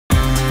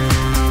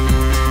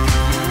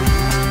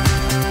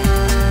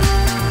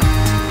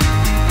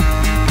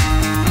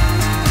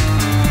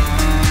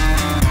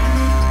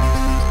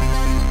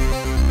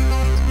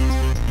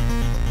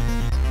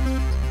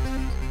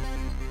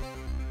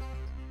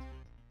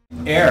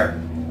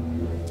Air.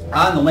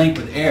 On the link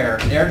with air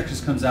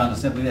just comes down to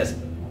simply this: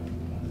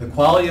 the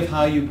quality of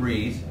how you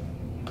breathe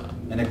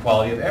and the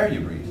quality of air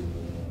you breathe.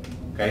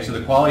 Okay, so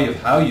the quality of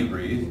how you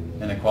breathe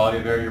and the quality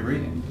of air you're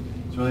breathing.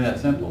 It's really that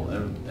simple.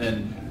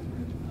 And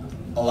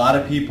a lot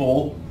of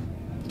people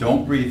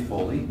don't breathe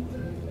fully,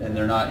 and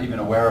they're not even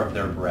aware of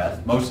their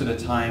breath. Most of the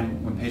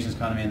time when patients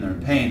come to me and they're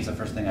in pain, it's the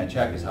first thing I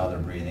check is how they're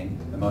breathing,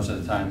 and most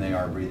of the time they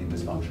are breathing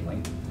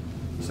dysfunctionally.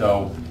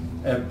 So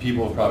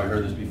people have probably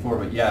heard this before,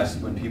 but yes,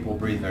 when people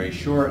breathe very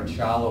short and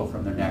shallow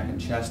from their neck and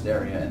chest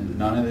area and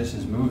none of this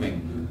is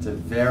moving, it's a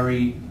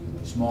very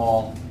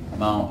small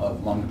amount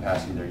of lung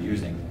capacity they're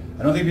using.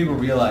 I don't think people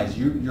realize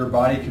your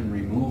body can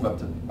remove up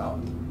to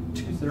about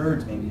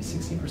 2/3, maybe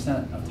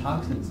 60% of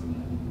toxins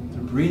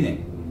through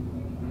breathing.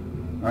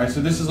 All right,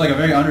 so this is like a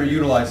very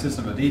underutilized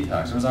system of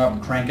detox. Everyone's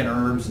out cranking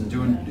herbs and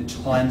doing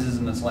cleanses,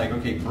 and it's like,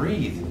 okay,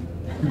 breathe,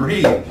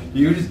 breathe.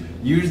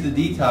 Use the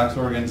detox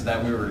organs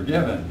that we were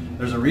given.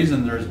 There's a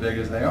reason they're as big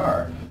as they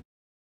are.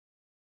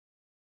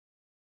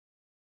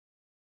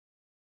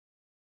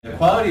 The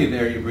quality of the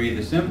air you breathe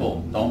is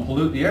simple. Don't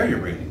pollute the air you're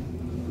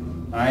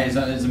breathing. All right,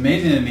 it's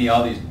amazing to me,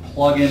 all these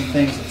plug-in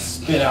things that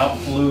spit out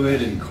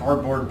fluid and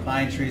cardboard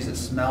pine trees that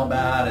smell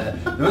bad.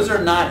 And those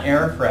are not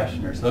air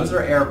fresheners. Those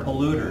are air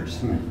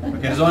polluters. Okay,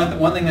 there's only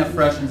one thing that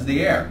freshens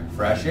the air: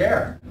 fresh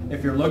air.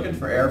 If you're looking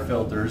for air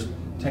filters,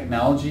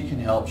 technology can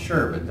help,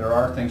 sure, but there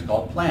are things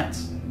called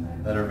plants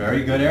that are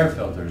very good air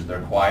filters.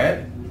 They're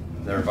quiet,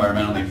 they're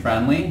environmentally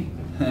friendly,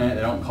 they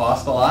don't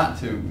cost a lot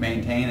to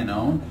maintain and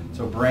own,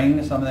 so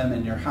bring some of them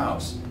in your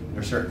house.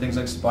 There are certain things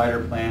like spider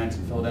plants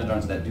and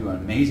philodendrons that do an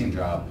amazing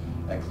job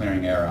at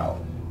clearing air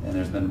out. And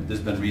there's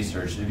been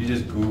research. If you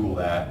just Google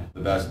that,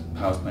 the best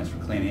houseplants for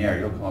cleaning air,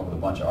 you'll come up with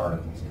a bunch of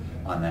articles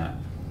on that.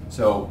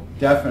 So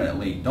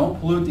definitely don't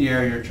pollute the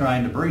air you're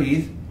trying to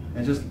breathe,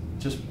 and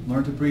just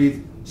learn to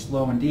breathe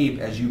slow and deep.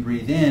 As you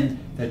breathe in,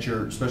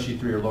 especially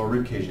through your lower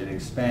rib cage, it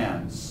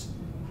expands.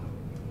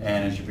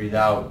 And as you breathe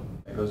out,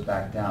 it goes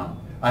back down.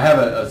 I have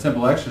a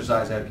simple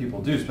exercise I have people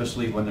do,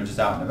 especially when they're just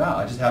out and about.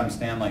 I just have them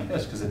stand like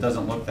this because it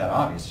doesn't look that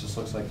obvious. It just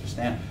looks like they're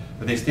standing.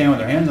 But they stand with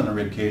their hands on the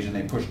rib cage and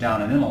they push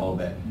down and in a little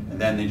bit, and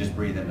then they just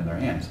breathe into their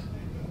hands.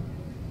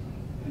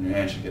 And your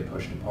hands should get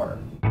pushed apart.